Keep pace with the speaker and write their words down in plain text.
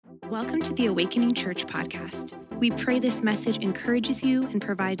Welcome to the Awakening Church podcast. We pray this message encourages you and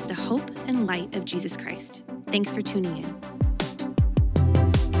provides the hope and light of Jesus Christ. Thanks for tuning in.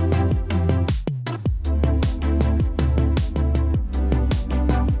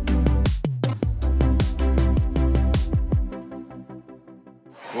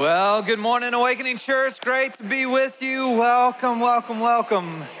 Well, good morning, Awakening Church. Great to be with you. Welcome.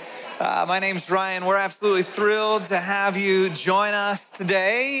 My name's Ryan. We're absolutely thrilled to have you join us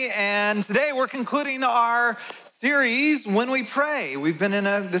today. And today we're concluding our series, When We Pray. We've been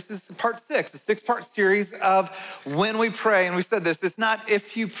this is part 6, a 6-part series of When We Pray. And we said this, it's not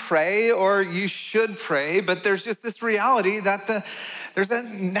if you pray or you should pray, but there's just this reality that there's a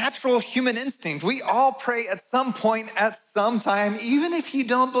natural human instinct. We all pray at some point, at some time. Even if you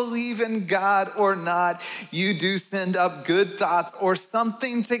don't believe in God or not, you do send up good thoughts or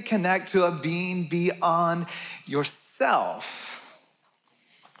something to connect to a being beyond yourself.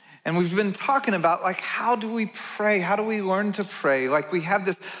 And we've been talking about, how do we pray? How do we learn to pray? We have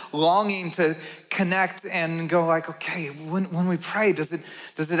this longing to connect and go okay, when we pray, does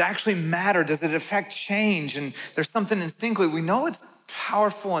it actually matter? Does it affect change? And there's something instinctively, we know it's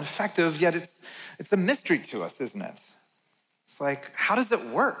powerful and effective, yet it's a mystery to us, isn't it? It's how does it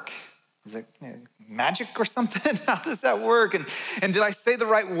work? Is it magic or something? How does that work? And did I say the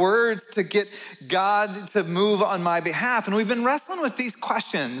right words to get God to move on my behalf? And we've been wrestling with these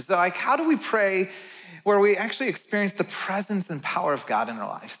questions, how do we pray where we actually experience the presence and power of God in our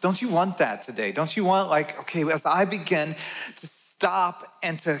lives? Don't you want that today? Don't you want okay, as I begin to stop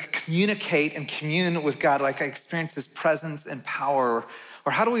and to communicate and commune with God, I experience his presence and power?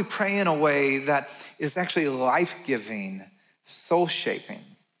 Or how do we pray in a way that is actually life-giving, soul-shaping,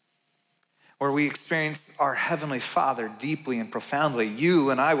 where we experience our Heavenly Father deeply and profoundly? You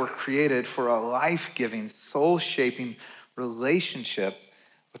and I were created for a life-giving, soul-shaping relationship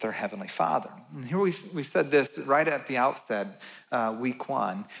with our Heavenly Father. And here we said this right at the outset, week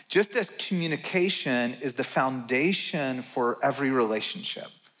 1. Just as communication is the foundation for every relationship.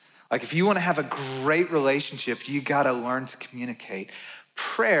 If you want to have a great relationship, you got to learn to communicate.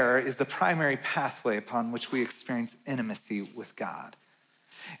 Prayer is the primary pathway upon which we experience intimacy with God.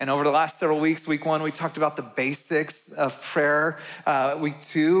 And over the last several weeks, week 1, we talked about the basics of prayer. Week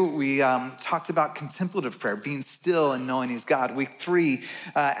 2, we talked about contemplative prayer, being still and knowing he's God. Week 3,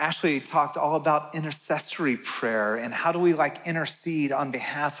 Ashley talked all about intercessory prayer and how do we intercede on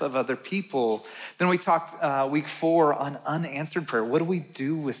behalf of other people. Then we talked week 4 on unanswered prayer. What do we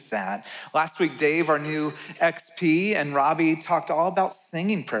do with that? Last week, Dave, our new XP, and Robbie talked all about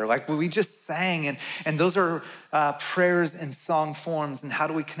singing prayer. We just sang, and those are prayers in song forms, and how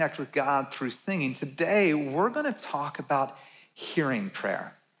do we connect with God through singing? Today, we're going to talk about hearing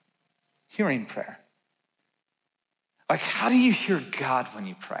prayer. Hearing prayer. How do you hear God when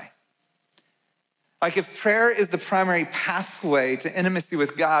you pray? If prayer is the primary pathway to intimacy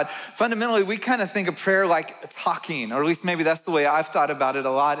with God, fundamentally, we kind of think of prayer like talking, or at least maybe that's the way I've thought about it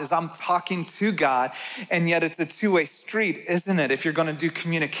a lot, is I'm talking to God, and yet it's a two-way street, isn't it? If you're going to do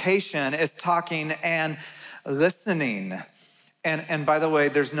communication, it's talking and listening. And by the way,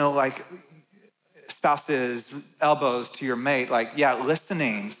 there's no spouse's elbows to your mate,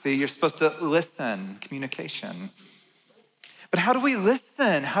 listening. See, you're supposed to listen, communication. But how do we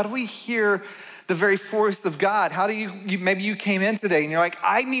listen? How do we hear the very voice of God? How do you maybe you came in today and you're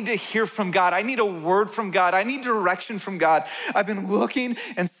I need to hear from God. I need a word from God. I need direction from God. I've been looking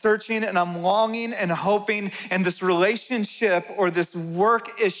and searching, and I'm longing and hoping, and this relationship or this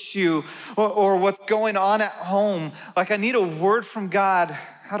work issue or what's going on at home, I need a word from God.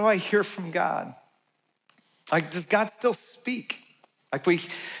 How do I hear from God? Does God still speak? We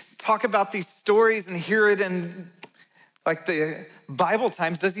talk about these stories and hear it in the Bible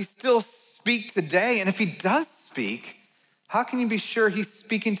times. Does he still speak today? And if he does speak, how can you be sure he's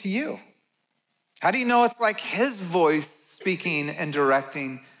speaking to you? How do you know it's his voice speaking and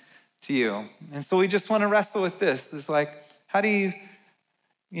directing to you? And so we just want to wrestle with this. It's how do you,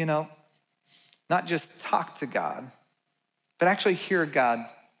 not just talk to God, but actually hear God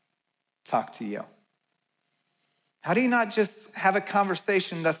talk to you? How do you not just have a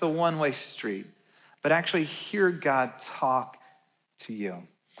conversation that's a one-way street, but actually hear God talk to you?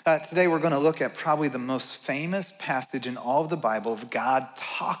 Today we're going to look at probably the most famous passage in all of the Bible of God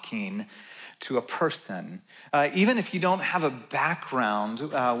talking to a person. Even if you don't have a background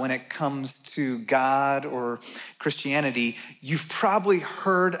when it comes to God or Christianity, you've probably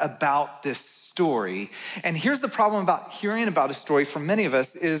heard about this story. And here's the problem about hearing about a story for many of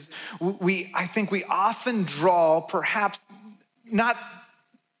us is I think we often draw perhaps not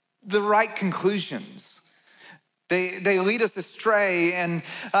the right conclusions They lead us astray. And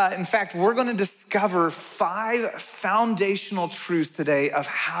in fact, we're going to discover 5 foundational truths today of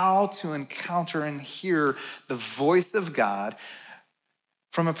how to encounter and hear the voice of God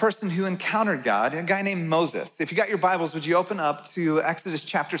from a person who encountered God, a guy named Moses. If you got your Bibles, would you open up to Exodus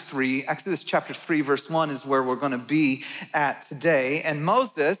chapter 3? Exodus chapter 3, verse 1 is where we're going to be at today. And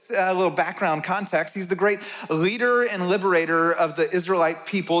Moses, a little background context, he's the great leader and liberator of the Israelite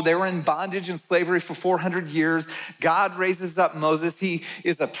people. They were in bondage and slavery for 400 years. God raises up Moses. He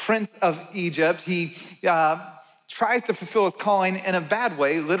is a prince of Egypt. He tries to fulfill his calling in a bad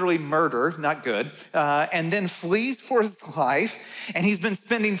way, literally murder, not good, and then flees for his life. And he's been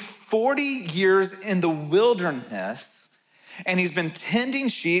spending 40 years in the wilderness, and he's been tending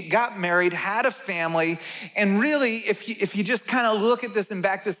sheep, got married, had a family. And really, if you just kind of look at this and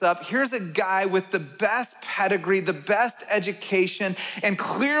back this up, here's a guy with the best pedigree, the best education, and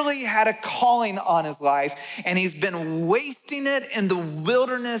clearly had a calling on his life. And he's been wasting it in the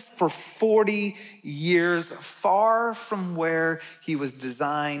wilderness for 40 years, far from where he was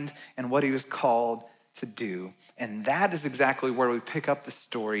designed and what he was called to do. And that is exactly where we pick up the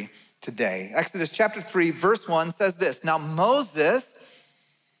story today. Exodus chapter 3, verse 1 says this: Now Moses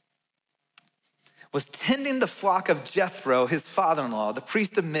was tending the flock of Jethro, his father-in-law, the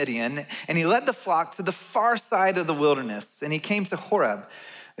priest of Midian, and he led the flock to the far side of the wilderness, and he came to Horeb.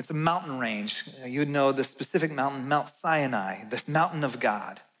 It's a mountain range. You would know the specific mountain, Mount Sinai, the mountain of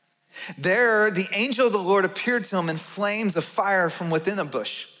God. There, the angel of the Lord appeared to him in flames of fire from within a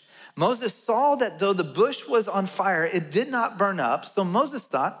bush. Moses saw that though the bush was on fire, it did not burn up. So Moses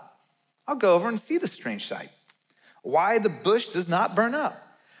thought, I'll go over and see the strange sight, why the bush does not burn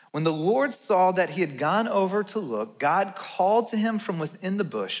up. When the Lord saw that he had gone over to look, God called to him from within the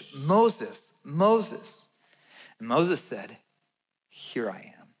bush, Moses, Moses. And Moses said, here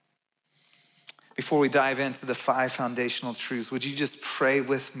I am. Before we dive into the 5 foundational truths, would you just pray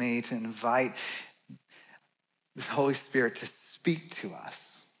with me to invite the Holy Spirit to speak to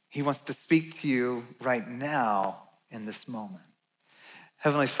us? He wants to speak to you right now in this moment.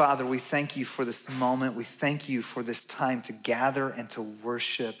 Heavenly Father, we thank you for this moment. We thank you for this time to gather and to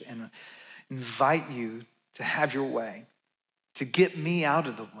worship and invite you to have your way, to get me out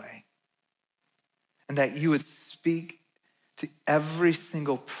of the way, and that you would speak to every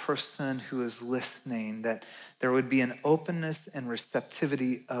single person who is listening, that there would be an openness and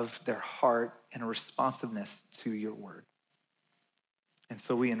receptivity of their heart and a responsiveness to your word. And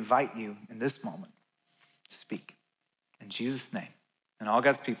so we invite you in this moment to speak. In Jesus' name. And all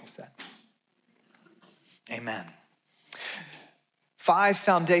God's people said, amen. 5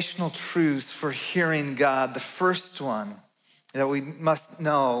 foundational truths for hearing God. The first one that we must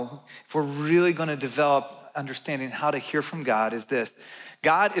know if we're really going to develop understanding how to hear from God is this: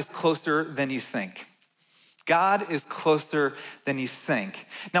 God is closer than you think. God is closer than you think.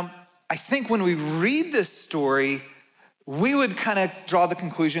 Now, I think when we read this story, we would kind of draw the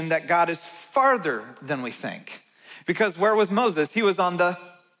conclusion that God is farther than we think. Because where was Moses? He was on the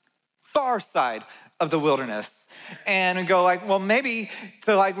far side of the wilderness. And go like, well, maybe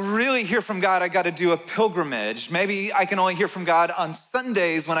to like really hear from God, I got to do a pilgrimage. Maybe I can only hear from God on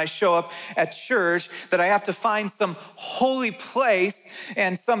Sundays when I show up at church, that I have to find some holy place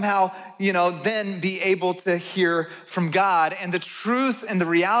and somehow, then be able to hear from God. And the truth and the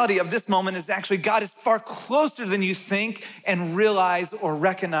reality of this moment is actually God is far closer than you think and realize or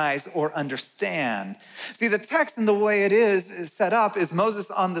recognize or understand. See, the text and the way it is set up is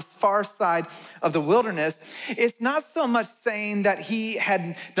Moses on the far side of the wilderness. It's not so much saying that he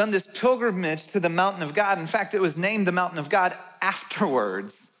had done this pilgrimage to the mountain of God. In fact, it was named the mountain of God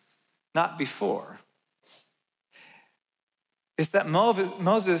afterwards, not before. It's that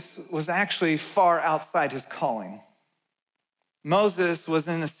Moses was actually far outside his calling. Moses was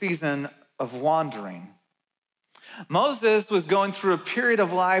in a season of wandering. Moses was going through a period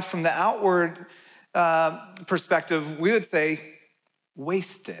of life from the outward perspective, we would say,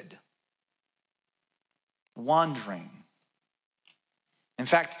 wasted. Wandering. In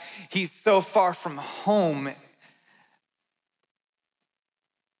fact, he's so far from home.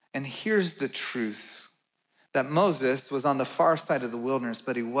 And here's the truth, that Moses was on the far side of the wilderness,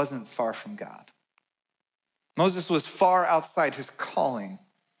 but he wasn't far from God. Moses was far outside his calling,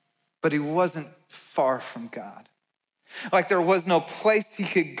 but he wasn't far from God. Like there was no place he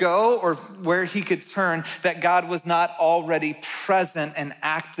could go or where he could turn that God was not already present and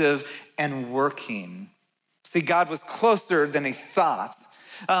active and working. See, God was closer than he thought,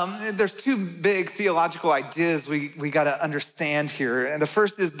 There's two big theological ideas we got to understand here. And the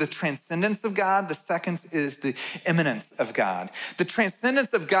first is the transcendence of God. The second is the immanence of God. The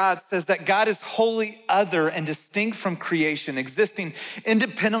transcendence of God says that God is wholly other and distinct from creation, existing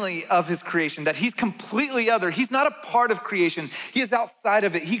independently of his creation, that he's completely other. He's not a part of creation. He is outside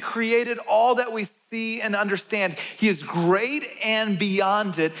of it. He created all that we see and understand. He is great and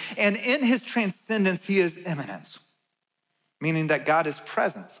beyond it. And in his transcendence, he is immanence, meaning that God is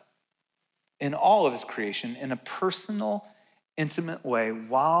present in all of his creation in a personal, intimate way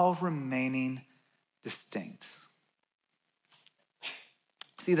while remaining distinct.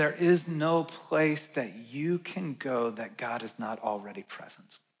 See, there is no place that you can go that God is not already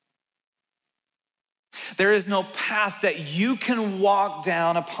present. There is no path that you can walk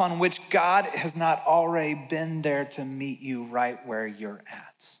down upon which God has not already been there to meet you right where you're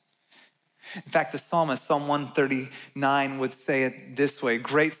at. In fact, the psalmist, Psalm 139, would say it this way,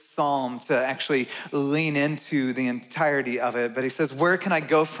 great psalm to actually lean into the entirety of it. But he says, where can I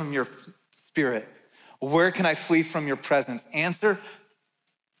go from your spirit? Where can I flee from your presence? Answer?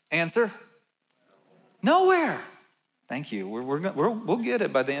 Nowhere. Thank you. We'll get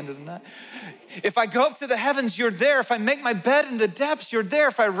it by the end of the night. If I go up to the heavens, you're there. If I make my bed in the depths, you're there.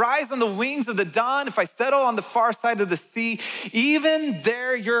 If I rise on the wings of the dawn, if I settle on the far side of the sea, even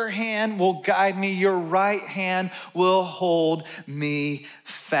there your hand will guide me. Your right hand will hold me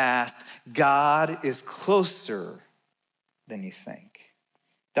fast. God is closer than you think.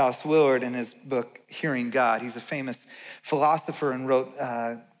 Dallas Willard, in his book, Hearing God, he's a famous philosopher and wrote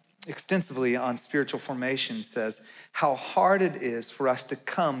extensively on spiritual formation, says how hard it is for us to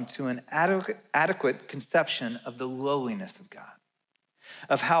come to an adequate conception of the lowliness of God,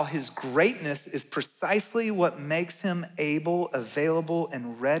 of how his greatness is precisely what makes him able, available,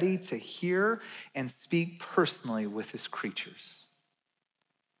 and ready to hear and speak personally with his creatures.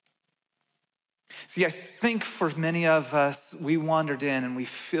 See, I think for many of us, we wandered in and we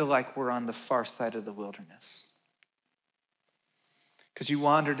feel like we're on the far side of the wilderness. Because you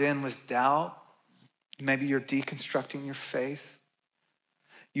wandered in with doubt. Maybe you're deconstructing your faith.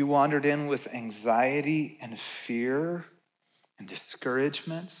 You wandered in with anxiety and fear and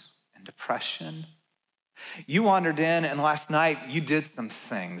discouragement and depression. You wandered in and last night you did some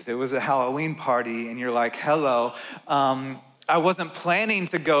things. It was a Halloween party and you're like, hello, I wasn't planning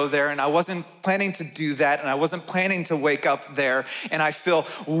to go there and I wasn't planning to do that and I wasn't planning to wake up there and I feel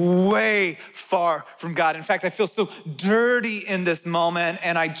way far from God. In fact, I feel so dirty in this moment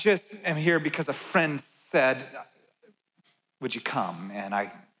and I just am here because a friend said, would you come? And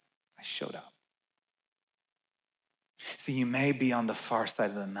I showed up. So you may be on the far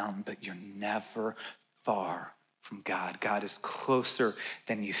side of the mountain, but you're never far from God. God is closer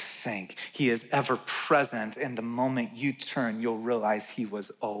than you think. He is ever present. And the moment you turn, you'll realize he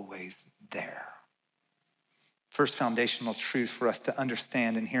was always there. First foundational truth for us to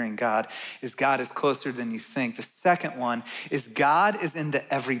understand in hearing God is closer than you think. The second one is God is in the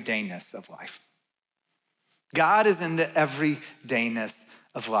everydayness of life. God is in the everydayness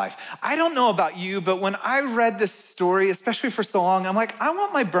of life. I don't know about you, but when I read this story, especially for so long, I'm like, I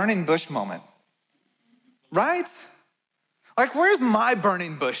want my burning bush moment. Right? Like, where's my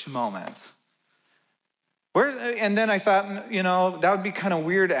burning bush moment? And then I thought, that would be kind of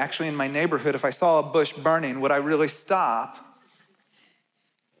weird actually in my neighborhood. If I saw a bush burning, would I really stop?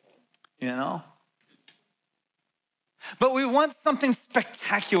 But we want something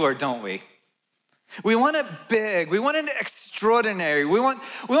spectacular, don't we? We want it big. We want it extraordinary. We want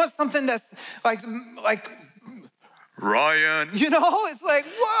something that's like Ryan. It's like,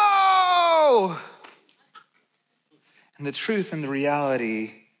 whoa! And the truth and the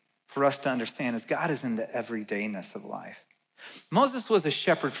reality for us to understand is God is in the everydayness of life. Moses was a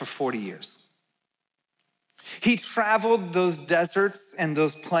shepherd for 40 years. He traveled those deserts and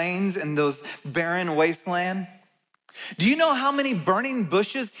those plains and those barren wasteland. Do you know how many burning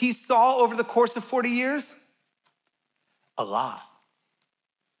bushes he saw over the course of 40 years? A lot.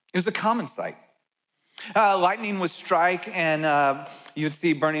 It was a common sight. Lightning would strike and you would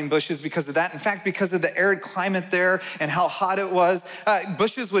see burning bushes because of that. In fact, because of the arid climate there and how hot it was,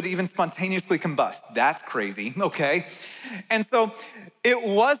 bushes would even spontaneously combust. That's crazy, okay? And so it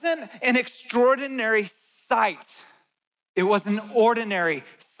wasn't an extraordinary sight. It was an ordinary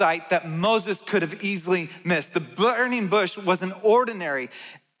sight that Moses could have easily missed. The burning bush was an ordinary,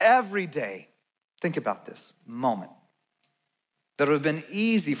 everyday, think about this, moment that would have been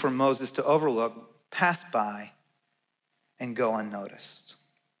easy for Moses to overlook, pass by, and go unnoticed.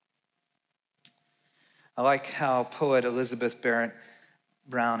 I like how poet Elizabeth Barrett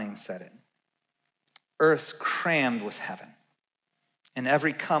Browning said it. Earth's crammed with heaven. and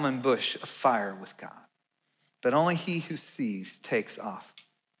every common bush afire with God. But only he who sees takes off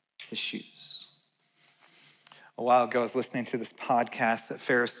his shoes. A while ago, I was listening to this podcast at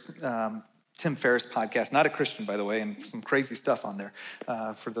Tim Ferriss podcast, not a Christian, by the way, and some crazy stuff on there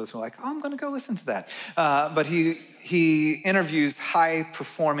for those who are like, oh, I'm going to go listen to that. But he interviews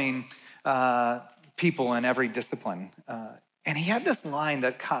high-performing people in every discipline. And he had this line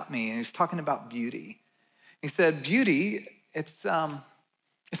that caught me, and he was talking about beauty. He said, beauty, it's not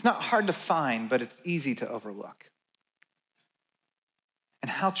hard to find, but it's easy to overlook. And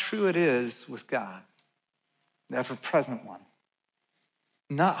how true it is with God, the ever-present one.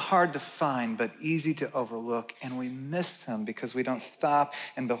 Not hard to find, but easy to overlook. And we miss him because we don't stop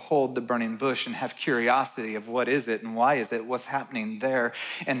and behold the burning bush and have curiosity of what is it and why is it, what's happening there.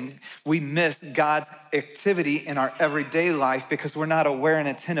 And we miss God's activity in our everyday life because we're not aware and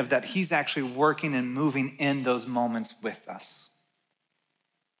attentive that he's actually working and moving in those moments with us.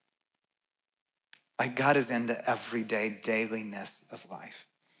 Like God is in the everyday dailiness of life.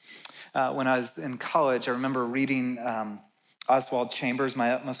 When I was in college, I remember reading Oswald Chambers,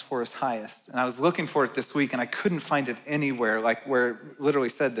 My Utmost for His Highest. And I was looking for it this week and I couldn't find it anywhere, like where it literally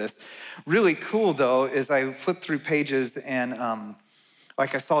said this. Really cool though, is I flipped through pages and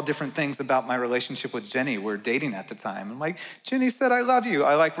I saw different things about my relationship with Jenny. We were dating at the time. And Jenny said, I love you.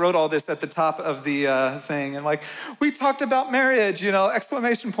 I wrote all this at the top of the thing. And we talked about marriage,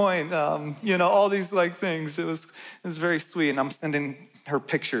 exclamation point, all these things. It was very sweet. And I'm sending her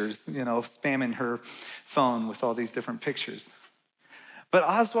pictures, spamming her phone with all these different pictures. But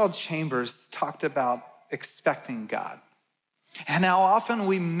Oswald Chambers talked about expecting God and how often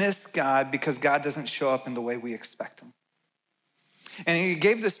we miss God because God doesn't show up in the way we expect him. And he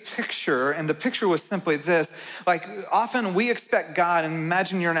gave this picture, and the picture was simply this. Often we expect God, and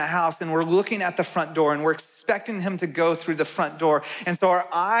imagine you're in a house and we're looking at the front door and we're expecting him to go through the front door. And so our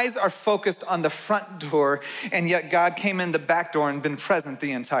eyes are focused on the front door, and yet God came in the back door and been present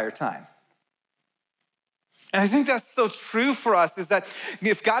the entire time. And I think that's so true for us, is that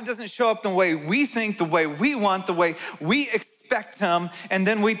if God doesn't show up the way we think, the way we want, the way we expect him, and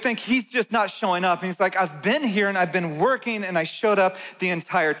then we think he's just not showing up. And he's like, I've been here and I've been working and I showed up the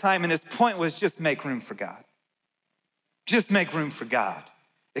entire time. And his point was just make room for God. Just make room for God.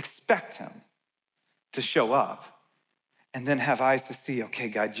 Expect him to show up and then have eyes to see, okay,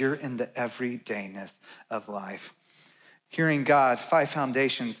 God, you're in the everydayness of life. Hearing God, 5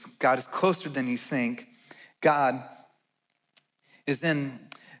 foundations. God is closer than you think. God is in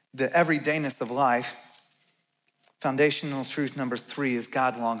the everydayness of life. Foundational truth number 3 is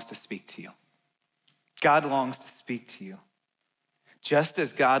God longs to speak to you. God longs to speak to you. Just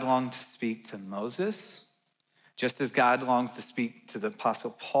as God longed to speak to Moses, just as God longs to speak to the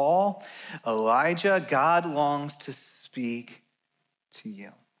Apostle Paul, Elijah, God longs to speak to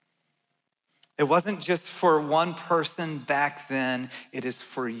you. It wasn't just for one person back then, it is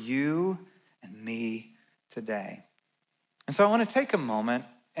for you and me today. And so I want to take a moment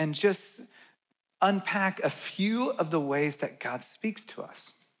and just unpack a few of the ways that God speaks to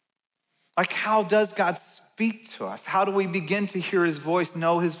us. How does God speak to us? How do we begin to hear his voice,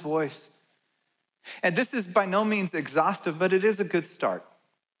 know his voice? And this is by no means exhaustive, but it is a good start.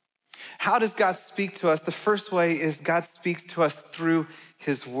 How does God speak to us? The first way is God speaks to us through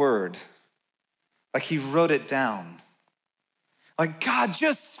his word. He wrote it down. God,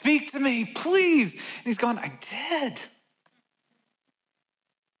 just speak to me, please. And he's going, I did.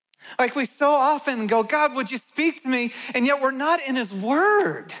 We so often go, God, would you speak to me? And yet we're not in his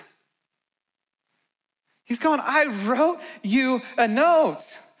word. He's going, I wrote you a note.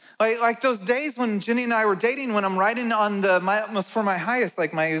 Like those days when Jenny and I were dating, when I'm writing on My Utmost for My Highest,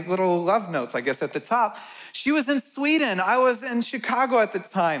 my little love notes, I guess, at the top. She was in Sweden. I was in Chicago at the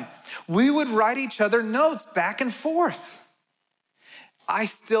time. We would write each other notes back and forth. I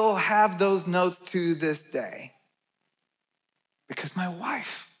still have those notes to this day because my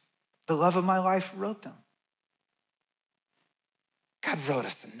wife, the love of my life, wrote them. God wrote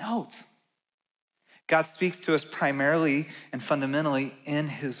us a note. God speaks to us primarily and fundamentally in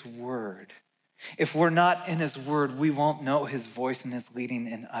his word. If we're not in his word, we won't know his voice and his leading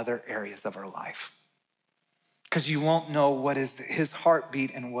in other areas of our life because you won't know what is his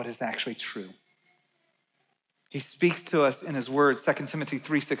heartbeat and what is actually true. He speaks to us in his word. 2 Timothy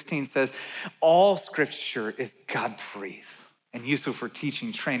 3:16 says, all scripture is God-breathed and useful for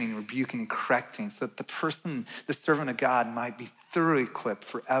teaching, training, rebuking, and correcting so that the person, the servant of God, might be thoroughly equipped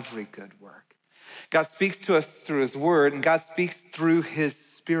for every good work. God speaks to us through his word, and God speaks through his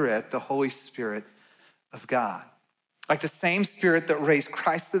spirit, the Holy Spirit of God. Like the same Spirit that raised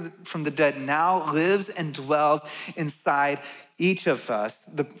Christ from the dead now lives and dwells inside each of us.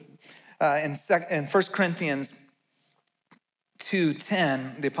 In 1 Corinthians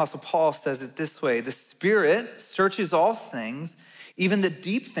 2:10, the Apostle Paul says it this way: the Spirit searches all things, even the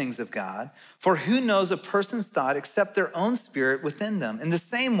deep things of God, for who knows a person's thought except their own spirit within them? In the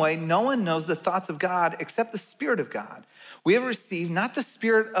same way, no one knows the thoughts of God except the Spirit of God. We have received not the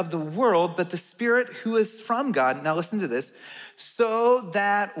spirit of the world, but the Spirit who is from God. Now listen to this: so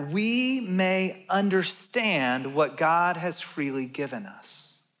that we may understand what God has freely given us.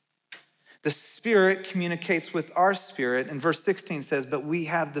 The Spirit communicates with our spirit. And verse 16 says, but we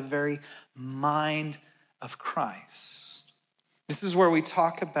have the very mind of Christ. This is where we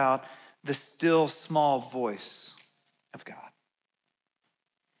talk about the still small voice of God.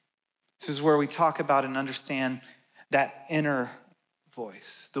 This is where we talk about and understand that inner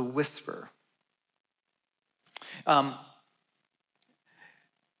voice, the whisper.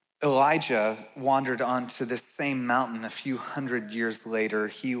 Elijah wandered onto this same mountain a few hundred years later.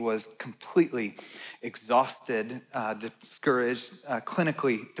 He was completely exhausted, discouraged,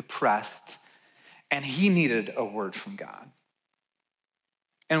 clinically depressed, and he needed a word from God.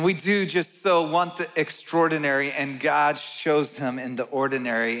 And we do just so want the extraordinary, and God shows him in the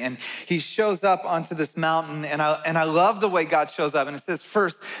ordinary. And he shows up onto this mountain, and I love the way God shows up. And it says,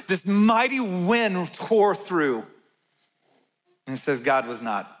 first, this mighty wind tore through. And it says God was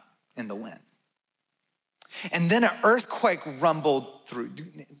not in the wind. And then an earthquake rumbled through.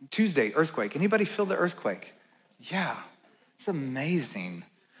 Tuesday, earthquake. Anybody feel the earthquake? Yeah, it's amazing.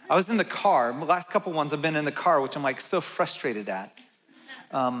 I was in the car. The last couple ones I've been in the car, which I'm like so frustrated at.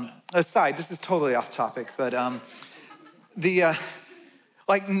 Aside, this is totally off topic, but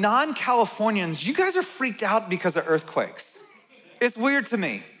like non-Californians, you guys are freaked out because of earthquakes. It's weird to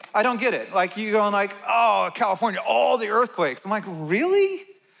me. I don't get it. Like you going like, oh, California, all the earthquakes. I'm like, really?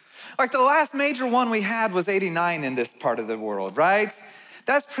 Like the last major one we had was 89 in this part of the world, right?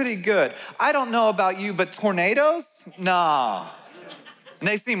 That's pretty good. I don't know about you, but tornadoes? No. And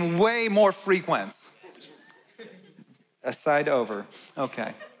they seem way more frequent. Aside over,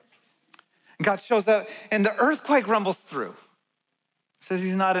 okay. And God shows up and the earthquake rumbles through. It says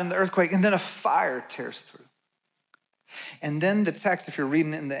he's not in the earthquake, and then a fire tears through. And then the text, if you're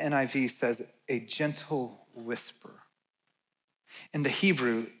reading it in the NIV, says a gentle whisper. In the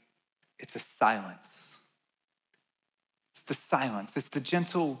Hebrew, it's a silence. It's the silence. It's the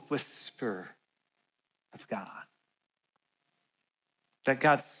gentle whisper of God. That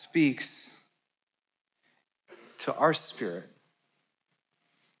God speaks to our spirit.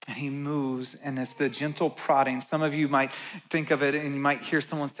 And he moves, and it's the gentle prodding. Some of you might think of it and you might hear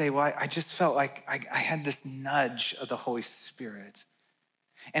someone say, well, I just felt like I had this nudge of the Holy Spirit.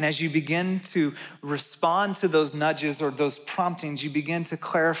 And as you begin to respond to those nudges or those promptings, you begin to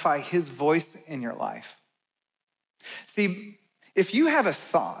clarify his voice in your life. See, if you have a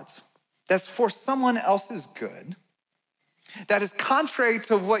thought that's for someone else's good, that is contrary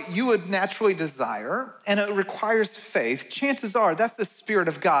to what you would naturally desire, and it requires faith, chances are that's the Spirit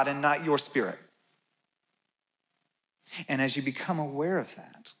of God and not your spirit. And as you become aware of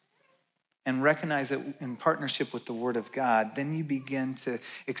that and recognize it in partnership with the Word of God, then you begin to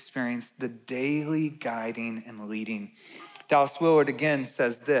experience the daily guiding and leading. Dallas Willard again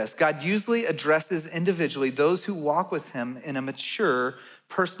says this: God usually addresses individually those who walk with him in a mature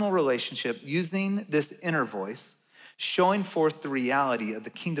personal relationship using this inner voice, showing forth the reality of the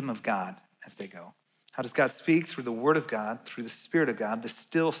kingdom of God as they go. How does God speak? Through the Word of God, through the Spirit of God, the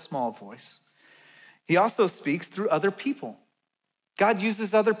still small voice. He also speaks through other people. God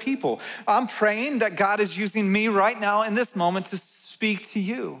uses other people. I'm praying that God is using me right now in this moment to speak to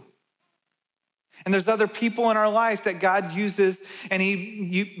you. And there's other people in our life that God uses, and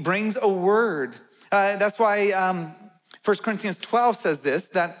he brings a word. That's why 1 Corinthians 12 says this,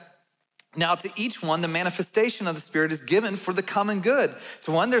 that now to each one, the manifestation of the Spirit is given for the common good.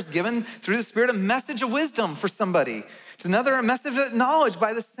 To one, there's given through the Spirit a message of wisdom for somebody. To another, a message of knowledge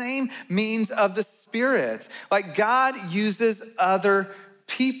by the same means of the Spirit. Like God uses other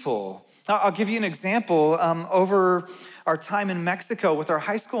people. I'll give you an example. Over our time in Mexico with our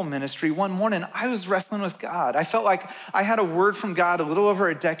high school ministry, one morning I was wrestling with God. I felt like I had a word from God a little over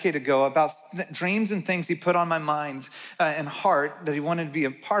a decade ago about dreams and things he put on my mind and heart that he wanted to be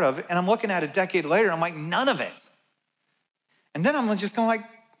a part of. And I'm looking at a decade later, I'm like, none of it. And then I'm just going like,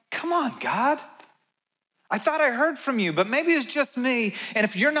 come on, God. I thought I heard from you, but maybe it's just me. And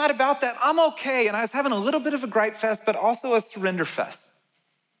if you're not about that, I'm okay. And I was having a little bit of a gripe fest, but also a surrender fest.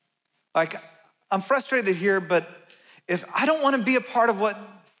 Like, I'm frustrated here, but if I don't want to be a part of what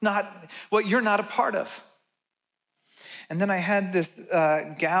you're not a part of. And then I had this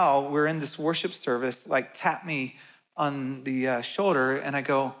gal, we're in this worship service, like tap me on the shoulder, and I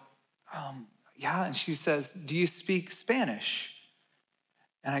go, yeah. And she says, do you speak Spanish?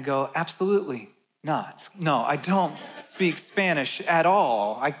 And I go, absolutely not. No, I don't speak Spanish at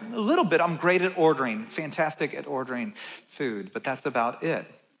all. A little bit, I'm great at ordering, fantastic at ordering food, but that's about it.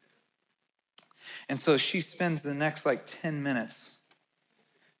 And so she spends the next 10 minutes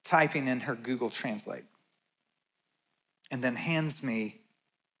typing in her Google Translate and then hands me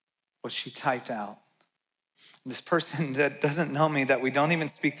what she typed out. This person that doesn't know me, that we don't even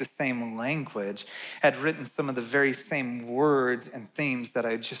speak the same language, had written some of the very same words and themes that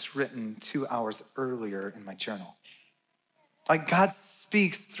I had just written 2 hours earlier in my journal. God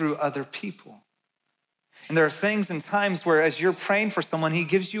speaks through other people. And there are things and times where as you're praying for someone, he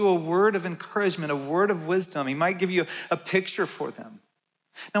gives you a word of encouragement, a word of wisdom. He might give you a picture for them.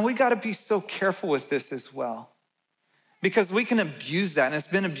 Now we gotta be so careful with this as well, because we can abuse that, and it's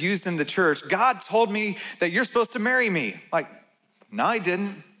been abused in the church. God told me that you're supposed to marry me. No, I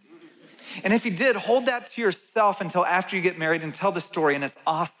didn't. And if he did, hold that to yourself until after you get married and tell the story, and it's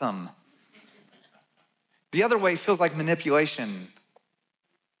awesome. The other way feels like manipulation.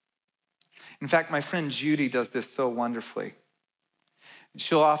 In fact, my friend Judy does this so wonderfully.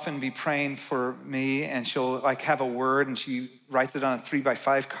 She'll often be praying for me, and she'll have a word, and she writes it on a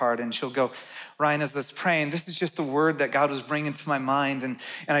 3x5 card, and she'll go, Ryan, as I was praying, this is just the word that God was bringing to my mind, and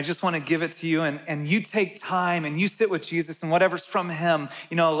I just want to give it to you, and you take time, and you sit with Jesus, and whatever's from him,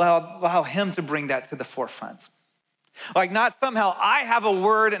 allow him to bring that to the forefront. Not somehow I have a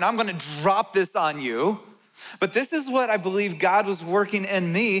word, and I'm going to drop this on you. But this is what I believe God was working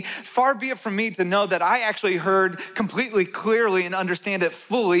in me. Far be it from me to know that I actually heard completely clearly and understand it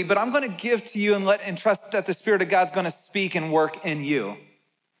fully, but I'm going to give to you and trust that the Spirit of God's going to speak and work in you.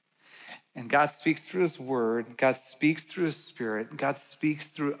 And God speaks through his word. God speaks through his Spirit. God speaks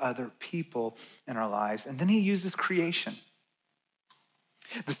through other people in our lives. And then he uses creation.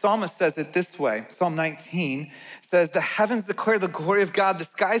 The psalmist says it this way. Psalm 19 says, the heavens declare the glory of God. The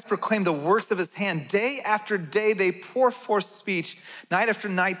skies proclaim the works of his hand. Day after day, they pour forth speech. Night after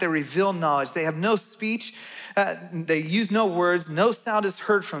night, they reveal knowledge. They have no speech. They use no words. No sound is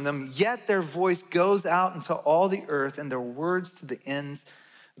heard from them. Yet their voice goes out into all the earth and their words to the ends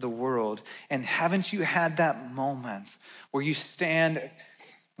of the world. And haven't you had that moment where you stand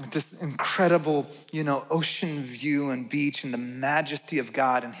this incredible, ocean view and beach and the majesty of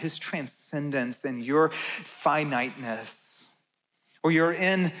God and his transcendence and your finiteness, or you're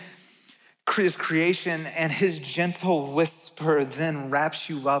in his creation and his gentle whisper then wraps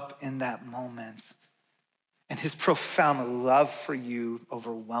you up in that moment, and his profound love for you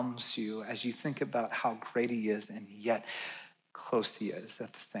overwhelms you as you think about how great he is and yet close he is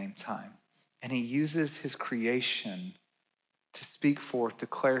at the same time. And he uses his creation to speak forth,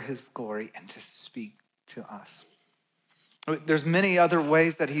 declare his glory, and to speak to us. There's many other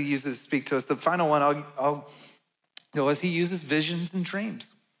ways that he uses to speak to us. The final one I'll go is he uses visions and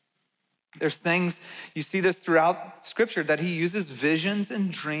dreams. There's things, you see this throughout Scripture, that he uses visions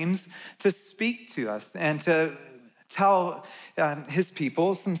and dreams to speak to us and to tell his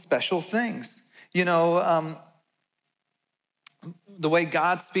people some special things. The way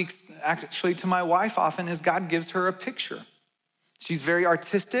God speaks actually to my wife often is God gives her a picture. She's very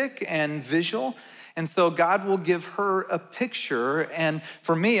artistic and visual, and so God will give her a picture. And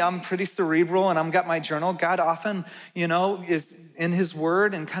for me, I'm pretty cerebral, and I've got my journal. God often, is in his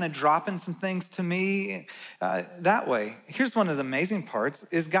word and kind of dropping some things to me that way. Here's one of the amazing parts,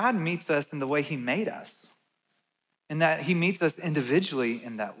 is God meets us in the way he made us, and that he meets us individually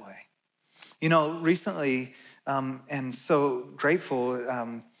in that way. Recently, and so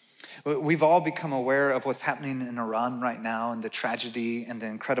grateful, we've all become aware of what's happening in Iran right now and the tragedy and the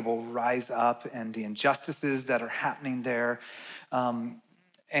incredible rise up and the injustices that are happening there.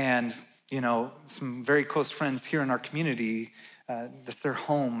 And some very close friends here in our community, that's their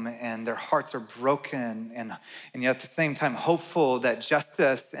home and their hearts are broken and yet at the same time hopeful that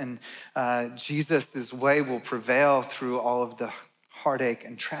justice and Jesus' way will prevail through all of the heartache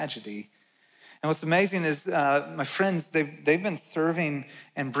and tragedy. And what's amazing is my friends, they've been serving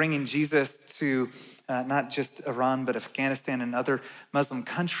and bringing Jesus to not just Iran, but Afghanistan and other Muslim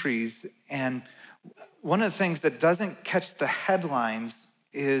countries. And one of the things that doesn't catch the headlines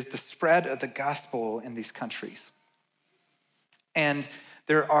is the spread of the gospel in these countries. And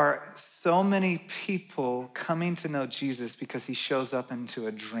there are so many people coming to know Jesus because he shows up into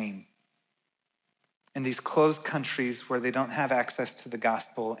a dream. In these closed countries where they don't have access to the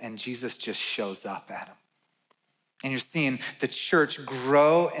gospel, and Jesus just shows up at them. And you're seeing the church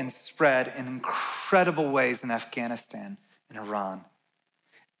grow and spread in incredible ways in Afghanistan and Iran,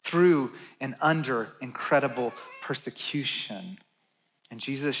 through and under incredible persecution. And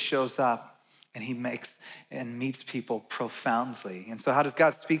Jesus shows up and he makes and meets people profoundly. And so how does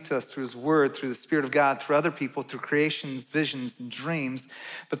God speak to us? Through his word, through the Spirit of God, through other people, through creations, visions, and dreams.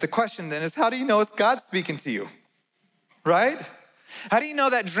 But the question then is, how do you know it's God speaking to you, right? How do you know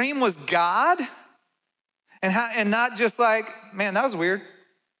that dream was God? And not just like, man, that was weird.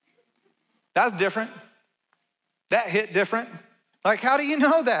 That was different. That hit different. Like, how do you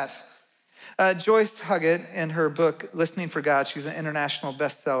know that? Joyce Huggett, in her book, Listening for God, she's an international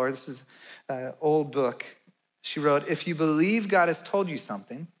bestseller. This is an old book. She wrote, if you believe God has told you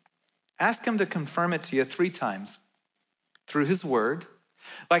something, ask him to confirm it to you 3 times through his word.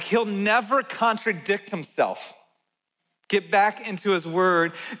 Like, he'll never contradict himself. Get back into his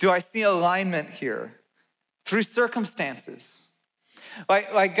word. Do I see alignment here? Through circumstances.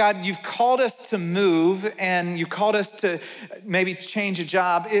 Like God, you've called us to move and you called us to maybe change a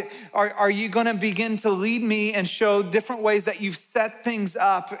job. Are you gonna begin to lead me and show different ways that you've set things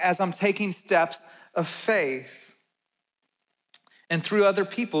up as I'm taking steps of faith? And through other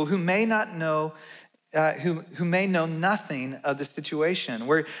people who may not know, who may know nothing of the situation,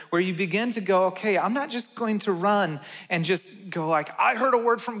 where you begin to go, okay, I'm not just going to run and just go like, I heard a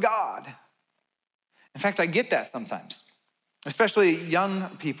word from God. In fact, I get that sometimes, especially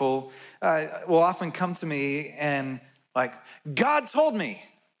young people will often come to me and like, God told me.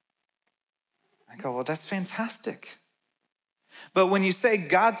 I go, well, that's fantastic. But when you say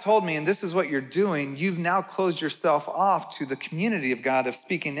God told me and this is what you're doing, you've now closed yourself off to the community of God of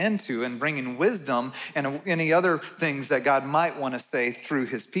speaking into and bringing wisdom and any other things that God might want to say through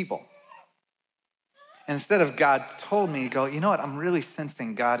his people. Instead of God told me, you go, you know what? I'm really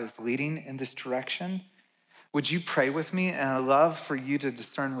sensing God is leading in this direction. Would you pray with me? And I'd love for you to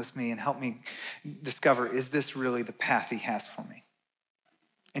discern with me and help me discover, is this really the path he has for me?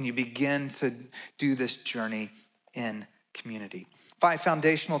 And you begin to do this journey in community. 5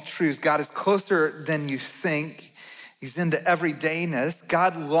 foundational truths. God is closer than you think. He's into everydayness.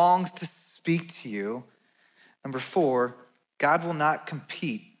 God longs to speak to you. Number 4, God will not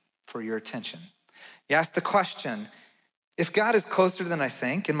compete for your attention. You ask the question, if God is closer than I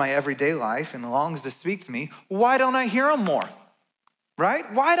think in my everyday life and longs to speak to me, why don't I hear him more?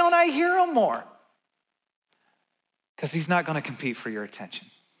 Right? Why don't I hear him more? Because he's not going to compete for your attention.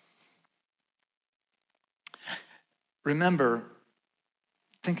 Remember,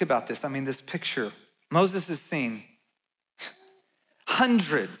 think about this. I mean, this picture, Moses is seeing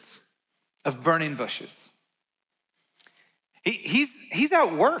hundreds of burning bushes. He's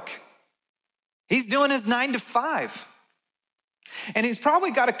at work. He's doing his 9 to 5. And he's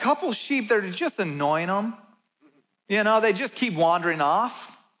probably got a couple sheep that are just annoying him. You know, they just keep wandering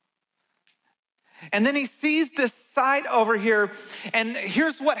off. And then he sees this sight over here, and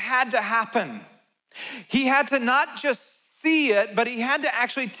here's what had to happen. He had to not just see it, but he had to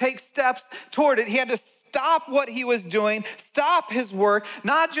actually take steps toward it. He had to stop what he was doing, stop his work,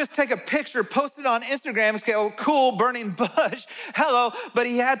 not just take a picture, post it on Instagram and say, oh, cool, burning bush, hello, but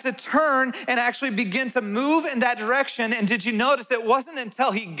he had to turn and actually begin to move in that direction. And did you notice it wasn't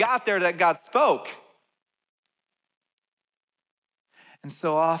until he got there that God spoke? And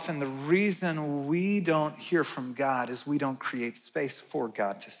so often the reason we don't hear from God is we don't create space for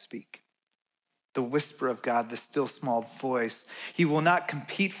God to speak. The whisper of God, the still small voice. He will not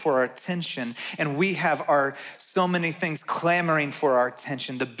compete for our attention. And we have so many things clamoring for our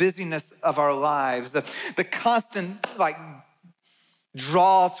attention. The busyness of our lives, the constant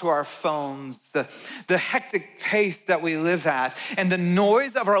draw to our phones, the hectic pace that we live at. And the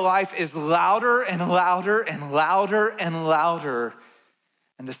noise of our life is louder and louder and louder and louder.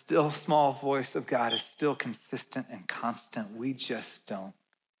 And the still small voice of God is still consistent and constant. We just don't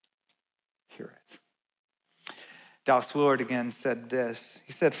hear it. Dallas Willard again said this.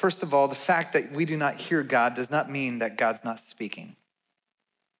 He said, first of all, the fact that we do not hear God does not mean that God's not speaking.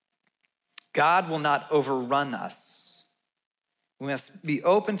 God will not overrun us. We must be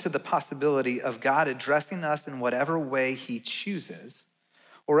open to the possibility of God addressing us in whatever way he chooses,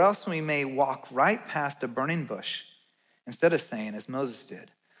 or else we may walk right past a burning bush instead of saying, as Moses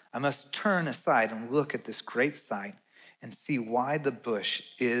did, I must turn aside and look at this great sight and see why the bush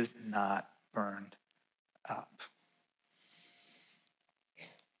is not burned up.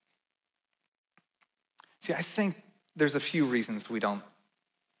 See, I think there's a few reasons we don't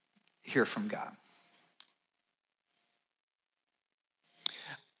hear from God.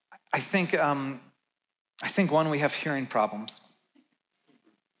 I think one, we have hearing problems.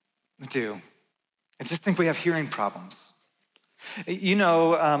 We do. I just think we have hearing problems. You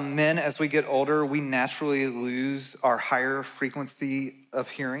know, men, as we get older, we naturally lose our higher frequency of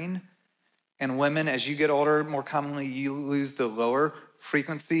hearing. And women, as you get older, more commonly, you lose the lower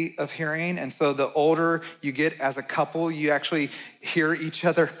frequency of hearing. And so the older you get as a couple, you actually hear each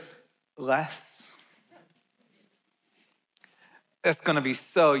other less. It's gonna be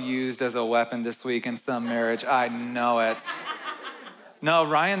so used as a weapon this week in some marriage. I know it. No,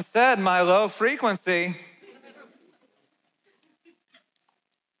 Ryan said my low frequency.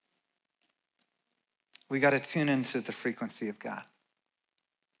 We got to tune into the frequency of God.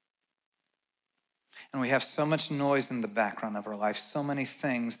 And we have so much noise in the background of our life, so many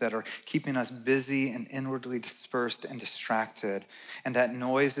things that are keeping us busy and inwardly dispersed and distracted. And that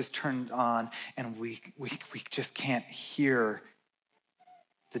noise is turned on, and we just can't hear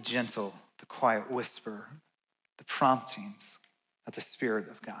the gentle, the quiet whisper, the promptings of the Spirit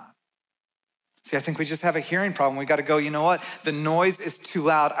of God. See, I think we just have a hearing problem. We got to go, you know what? The noise is too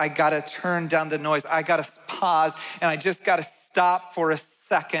loud. I got to turn down the noise. I got to pause, and I just got to stop for a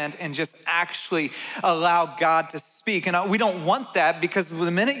second and just actually allow God to speak. And we don't want that, because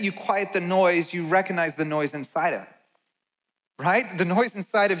the minute you quiet the noise, you recognize the noise inside it, right? The noise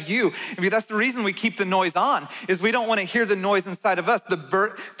inside of you. I mean, that's the reason we keep the noise on, is we don't want to hear the noise inside of us, the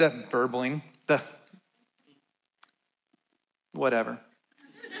burbling, the whatever.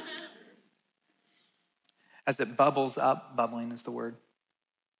 As it bubbles up, bubbling is the word.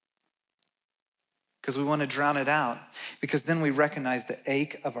 Because we want to drown it out. Because then we recognize the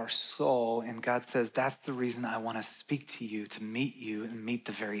ache of our soul, and God says, that's the reason I want to speak to you and meet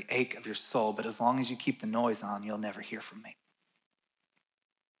the very ache of your soul. But as long as you keep the noise on, you'll never hear from me.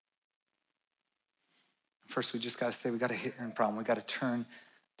 First, we just got to say, we got a hearing problem. We got to turn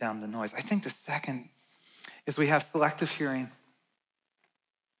down the noise. I think the second is we have selective hearing.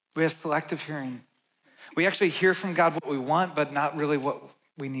 We have selective hearing. We actually hear from God what we want, but not really what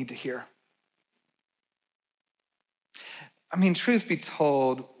we need to hear. I mean, truth be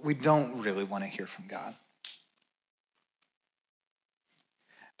told, we don't really want to hear from God,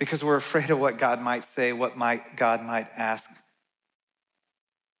 because we're afraid of what God might say, God might ask.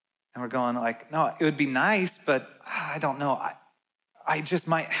 And we're going like, no, it would be nice, but I don't know. I just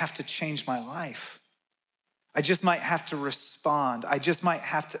might have to change my life. I just might have to respond. I just might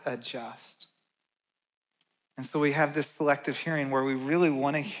have to adjust. And so we have this selective hearing where we really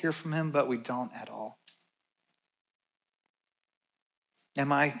want to hear from him, but we don't at all.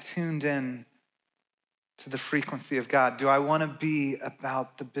 Am I tuned in to the frequency of God? Do I want to be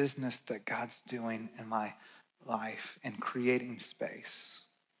about the business that God's doing in my life and creating space?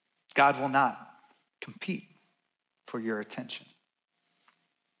 God will not compete for your attention.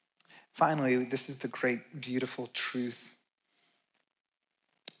 Finally, this is the great, beautiful truth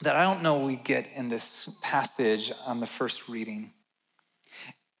that I don't know we get in this passage on the first reading.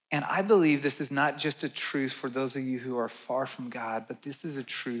 And I believe this is not just a truth for those of you who are far from God, but this is a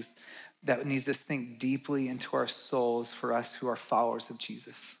truth that needs to sink deeply into our souls for us who are followers of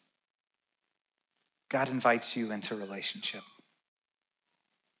Jesus. God invites you into relationship.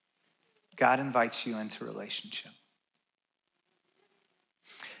 God invites you into relationship.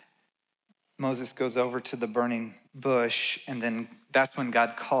 Moses goes over to the burning bush, and then that's when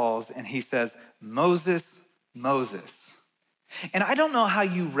God calls, and he says, Moses, Moses. And I don't know how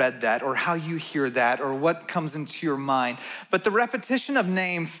you read that or how you hear that or what comes into your mind, but the repetition of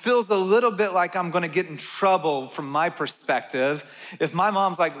name feels a little bit like I'm gonna get in trouble from my perspective. If my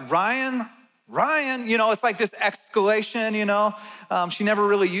mom's like, Ryan, it's like this escalation, She never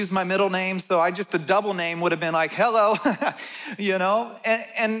really used my middle name, so the double name would have been like, hello,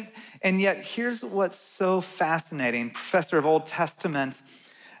 And yet here's what's so fascinating. Professor of Old Testament,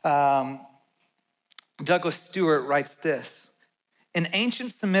 Douglas Stewart writes this: in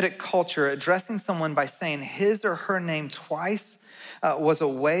ancient Semitic culture, addressing someone by saying his or her name twice was a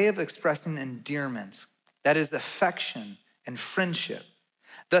way of expressing endearment, that is, affection and friendship.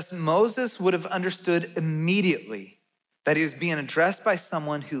 Thus, Moses would have understood immediately that he was being addressed by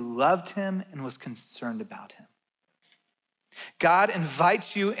someone who loved him and was concerned about him. God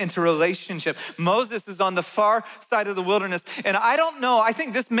invites you into relationship. Moses is on the far side of the wilderness. And I don't know, I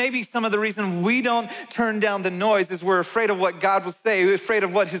think this may be some of the reason we don't turn down the noise is we're afraid of what God will say. We're afraid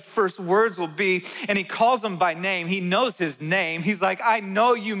of what his first words will be. And he calls him by name. He knows his name. He's like, I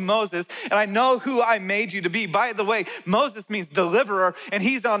know you, Moses, and I know who I made you to be. By the way, Moses means deliverer, and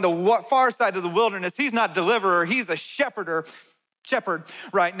he's on the far side of the wilderness. He's not deliverer. He's a shepherd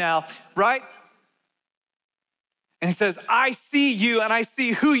right now, right? And he says, I see you and I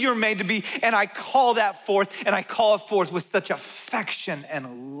see who you're made to be, and I call that forth, and I call it forth with such affection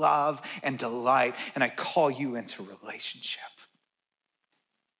and love and delight, and I call you into relationship.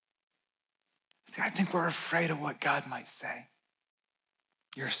 See, I think we're afraid of what God might say.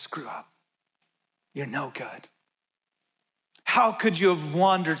 You're a screw up. You're no good. How could you have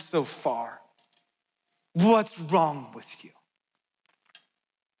wandered so far? What's wrong with you?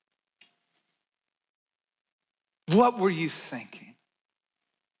 What were you thinking?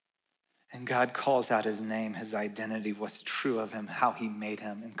 And God calls out his name, his identity, what's true of him, how he made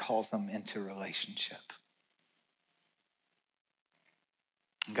him, and calls them into relationship.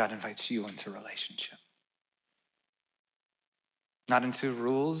 And God invites you into relationship. Not into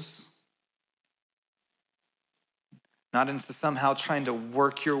rules, not into somehow trying to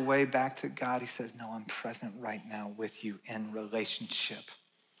work your way back to God. He says, no, I'm present right now with you in relationship.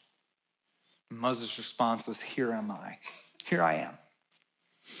 Moses' response was, here am I. Here I am.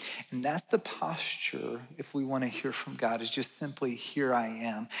 And that's the posture, if we want to hear from God, is just simply, here I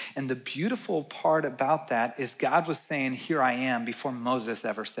am. And the beautiful part about that is God was saying, here I am, before Moses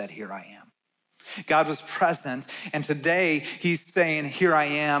ever said, here I am. God was present, and today he's saying, here I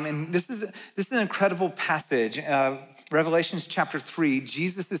am. And this is an incredible passage. Revelations chapter 3,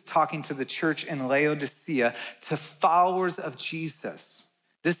 Jesus is talking to the church in Laodicea, to followers of Jesus.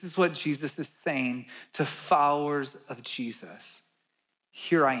 This is what Jesus is saying to followers of Jesus.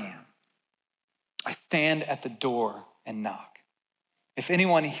 Here I am. I stand at the door and knock. If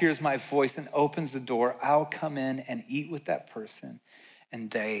anyone hears my voice and opens the door, I'll come in and eat with that person, and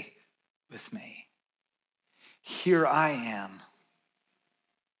they with me. Here I am.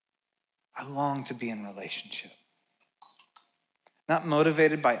 I long to be in relationship. Not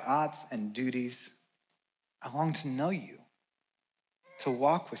motivated by oughts and duties. I long to know you, to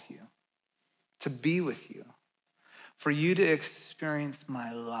walk with you, to be with you, for you to experience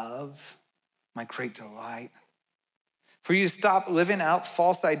my love, my great delight, for you to stop living out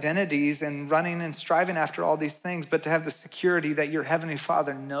false identities and running and striving after all these things, but to have the security that your Heavenly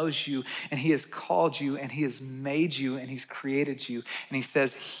Father knows you, and he has called you, and he has made you, and he's created you. And he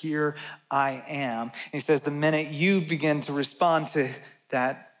says, here I am. And he says, the minute you begin to respond to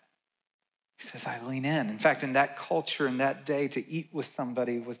that, he says, I lean in. In fact, in that culture, in that day, to eat with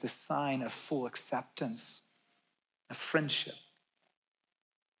somebody was the sign of full acceptance, of friendship.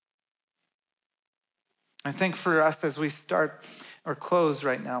 I think for us as we start or close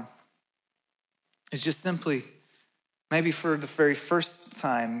right now, is just simply, maybe for the very first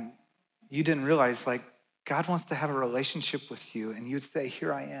time, you didn't realize, like, God wants to have a relationship with you, and you'd say,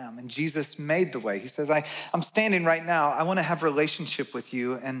 here I am. And Jesus made the way. He says, I'm standing right now. I want to have a relationship with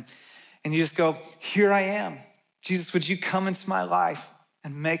you. And you just go, here I am. Jesus, would you come into my life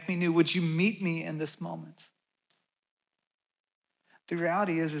and make me new? Would you meet me in this moment? The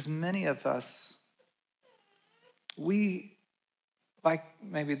reality is many of us, we, like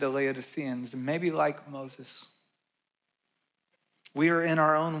maybe the Laodiceans, maybe like Moses, we are in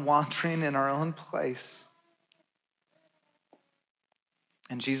our own wandering, in our own place.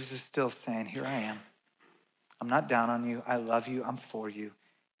 And Jesus is still saying, here I am. I'm not down on you. I love you. I'm for you.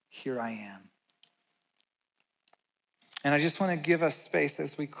 Here I am. And I just want to give us space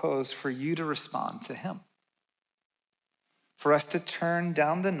as we close for you to respond to him. For us to turn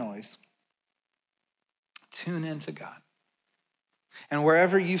down the noise, tune into God. And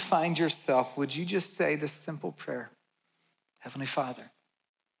wherever you find yourself, would you just say this simple prayer? Heavenly Father,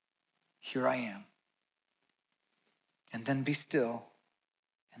 here I am. And then be still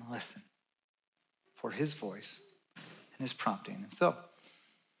and listen for his voice and his prompting. And so,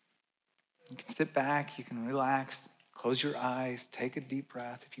 you can sit back, you can relax, close your eyes, take a deep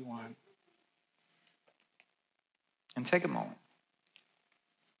breath if you want. And take a moment.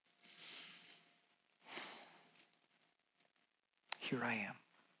 Here I am.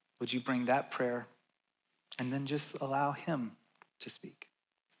 Would you bring that prayer and then just allow him to speak?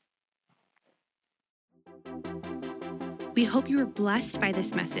 We hope you were blessed by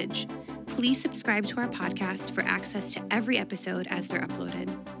this message. Please subscribe to our podcast for access to every episode as they're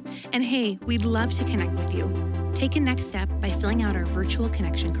uploaded. And hey, we'd love to connect with you. Take a next step by filling out our virtual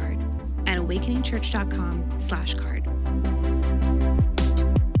connection card at awakeningchurch.com/card.